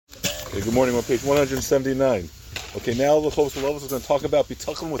Okay, good morning. We're on page 179. Okay, now the Chovos HaLevavos is going to talk about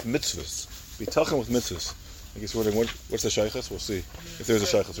Bitachon with Mitzvos. Bitachon with Mitzvos. I guess you're wondering, what's the Shaychus? We'll see if there's a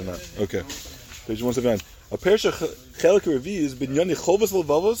Shaychus or not. Okay. Page 179. A Persha Chelik Revi is Binyani Chovos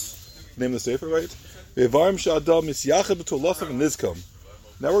HaLevavos, name of the Sefer, right? Ve'varim Sha'adam Misyachad B'tolasav and Nizkam.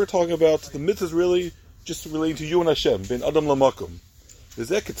 Now we're talking about the mitzvahs really just relating to you and Hashem, Ben Adam Lamakum.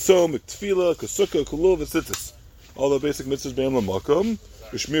 V'zeh Ketzom, Tefillah, Kesukah, Kulul, V'tzitzis. All the basic mitzvahs Ben Lamakum.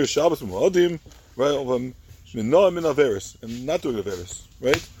 B'shmir Shabbos M'moadim, right? Minah min Averis, and not doing Averis,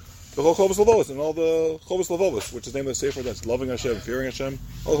 right? The whole Chovos HaLevavos and all the Chovos HaLevavos, which is the name of the Sefer, that's loving Hashem, fearing Hashem,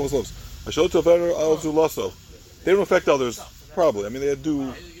 all the Chovos HaLevavos. They don't affect others, probably. I mean, they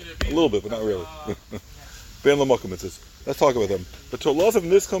do a little bit, but not really. Ben Lamakum mitzvahs. Let's talk about them. But Tolasav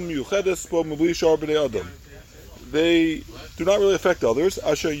Nizkam Yuchedes Bo Mavli Shar B'nei Adam. They do not really affect others.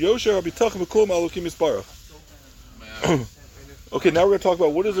 Asher Yosher Bitachon V'Kol Ma'alokim Yisparach. Okay, now we're going to talk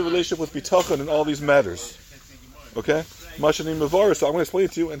about what is the relationship with Bitachon in all these matters. Okay? Mashanim Mavar, so I'm going to explain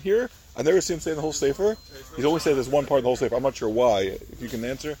it to you. And here, I've never seen him say in the whole Sefer. He's only said this one part of the whole Sefer. I'm not sure why. If you can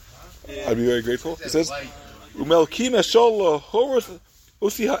answer, I'd be very grateful. He says, Umelkim Eshol Horos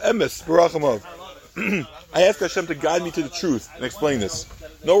Usi Ha'emes Barachamav. I ask Hashem to guide me to the truth and explain this.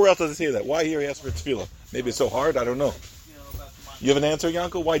 Nowhere else does it say that. Why here he asks for tefillah? Maybe it's so hard, I don't know. You have an answer,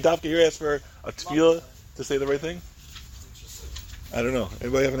 Yanko? Why Dafka here asks for a tefillah to say the right thing? I don't know.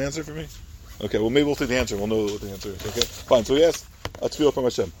 Anybody have an answer for me? Okay, well maybe we'll take the answer. We'll know what the answer is. Okay, fine. So he asks a tefillah from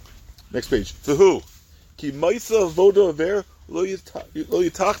Hashem. Next page. For who? Ki ma'isa vodo aver lo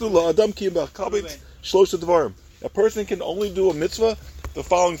yitachnu la adam ki b'kabit shlosh dvarim. A person can only do a mitzvah the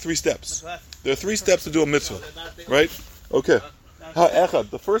following 3 steps. There are 3 steps to do a mitzvah, right? Okay.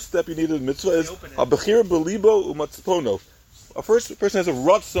 The first step you need in a mitzvah is ha-bechira b'libo u'matzpono. A first person has a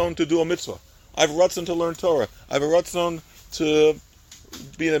ratzon to do a mitzvah. I have a ratzon to learn Torah. I have a ratzon to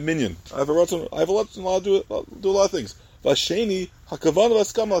be a minion. I have a ratzon to do a lot of things. Vasheni hakavan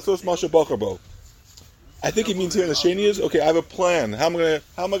v'askama asos masha bacharbo. I think he means here in the sheni is, okay, I have a plan. How am I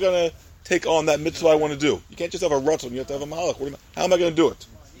gonna take on that mitzvah I want to do? You can't just have a ratzon. You have to have a malach. How am I going to do it?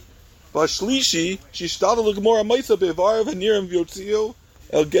 Vashlishi shishtadel l'gemora ma'isa be'var v'nirim v'yotzio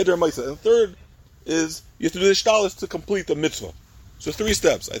el geder ma'isa. And third is you have to do the shtalis to complete the mitzvah. So 3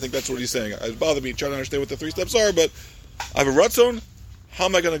 steps. I think that's what he's saying. It bothered me trying to understand what the 3 steps are, but I have a ratzon. How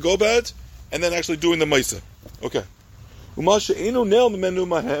am I going to go about it? And then actually doing the ma'isa. Okay.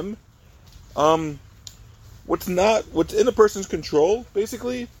 What's in a person's control,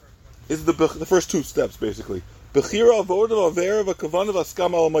 basically, is the first 2 steps, basically. Bechira avoda aver v'kavana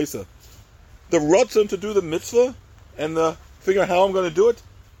v'askama al ma'isa. The ratzon to do the mitzvah and the figure out how I'm going to do it.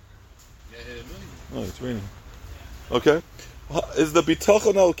 Oh, it's raining. Okay, is the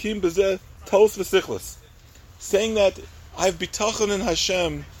bitachon al kim b'zeh tos v'sichlas, saying that I have bitachon in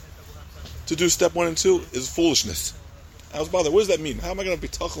Hashem to do step 1 and 2 is foolishness. I was bothered. What does that mean? How am I going to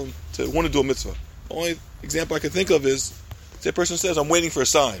bitachon to want to do a mitzvah? The only example I can think of is, say a person says, I'm waiting for a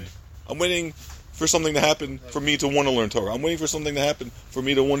sign. I'm waiting for something to happen for me to want to learn Torah. I'm waiting for something to happen for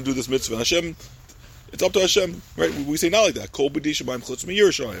me to want to do this mitzvah. Hashem, it's up to Hashem, right? We say not like that. Kol b'di shamayim chutz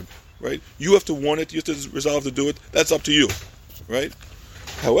miYerushalayim, right? You have to want it. You have to resolve to do it. That's up to you, right?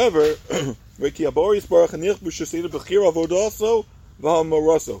 However,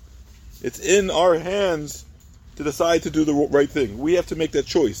 it's in our hands to decide to do the right thing. We have to make that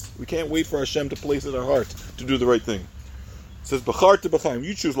choice. We can't wait for Hashem to place it in our heart to do the right thing. It says, B'char te b'chaim,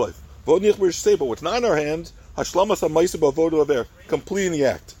 you choose life. But what's not in our hands, completing the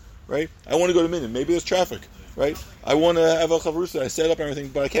act, right? I want to go to Minyan. Maybe there's traffic, right? I want to have a chavrusa. I set up everything,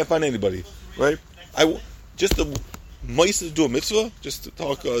 but I can't find anybody, right? Just the mice to do a mitzvah, just to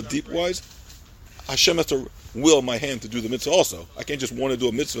talk deep-wise, Hashem has to will my hand to do the mitzvah also. I can't just want to do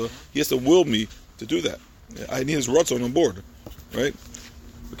a mitzvah. He has to will me to do that. I need his ratzon on board, right?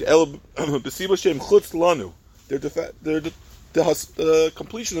 The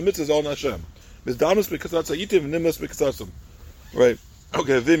completion of the mitzvah is all in Hashem. Mizdamus because yitim nimas because right?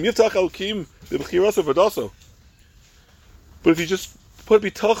 Okay. Vim yitach alkim the bechiraso v'daso. But if you just put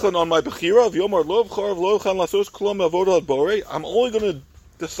bitachon on my bechira, v'yomar lo v'charav lo chan lasos klom avodah borei, I'm only going to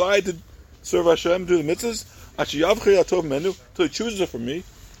decide to serve Hashem, do the mitzvahs. Achiyavchei atov menu till He chooses it from me.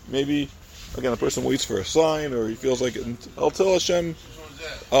 Maybe again a person waits for a sign, or he feels like it. I'll tell Hashem,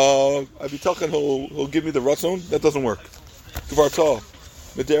 bitachon He'll give me the ratzon. That doesn't work. He's off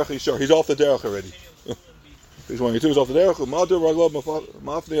the derech already. He's 182, he's off the derech.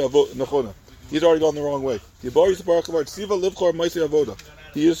 He's already gone the wrong way. He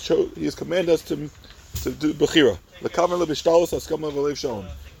has commanded us to do bechira.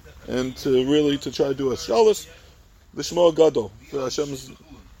 And to try to do a shalos, the Shema Gadol, for Hashem's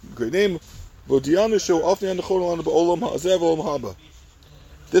Great name.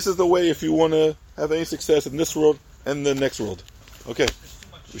 This is the way if you want to have any success in this world and the next world. Okay,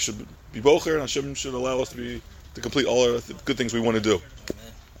 we should be bocher, and Hashem should allow us to complete all our good things we want to do.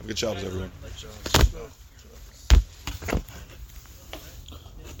 Have a good Shabbos, everyone.